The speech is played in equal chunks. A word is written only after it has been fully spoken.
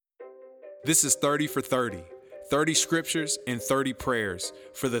This is 30 for 30, 30 scriptures and 30 prayers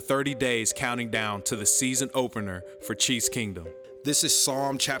for the 30 days counting down to the season opener for Chiefs Kingdom. This is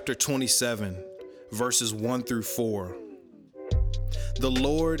Psalm chapter 27, verses 1 through 4. The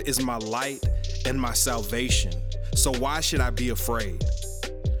Lord is my light and my salvation, so why should I be afraid?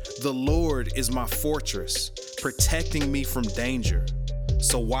 The Lord is my fortress, protecting me from danger,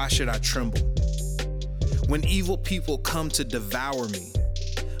 so why should I tremble? When evil people come to devour me,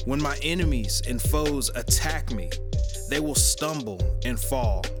 when my enemies and foes attack me, they will stumble and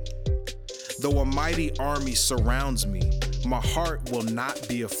fall. Though a mighty army surrounds me, my heart will not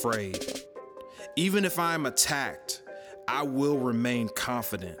be afraid. Even if I am attacked, I will remain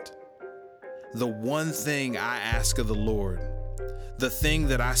confident. The one thing I ask of the Lord, the thing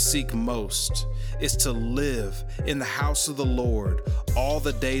that I seek most, is to live in the house of the Lord all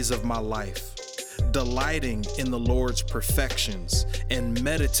the days of my life, delighting in the Lord's perfections and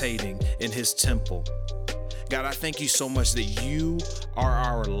meditating in his temple. God, I thank you so much that you are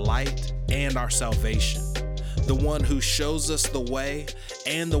our light and our salvation, the one who shows us the way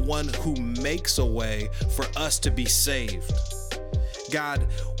and the one who makes a way for us to be saved. God,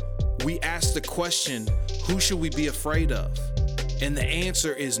 we ask the question, who should we be afraid of? And the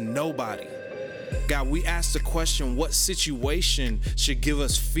answer is nobody. God, we ask the question, what situation should give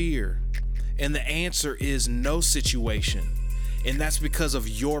us fear? And the answer is no situation. And that's because of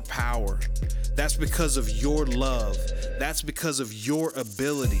your power. That's because of your love. That's because of your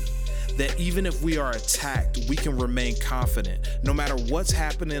ability. That even if we are attacked, we can remain confident. No matter what's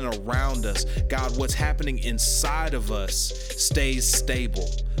happening around us, God, what's happening inside of us stays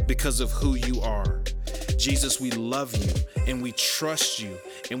stable because of who you are. Jesus, we love you and we trust you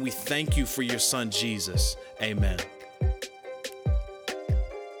and we thank you for your son, Jesus. Amen.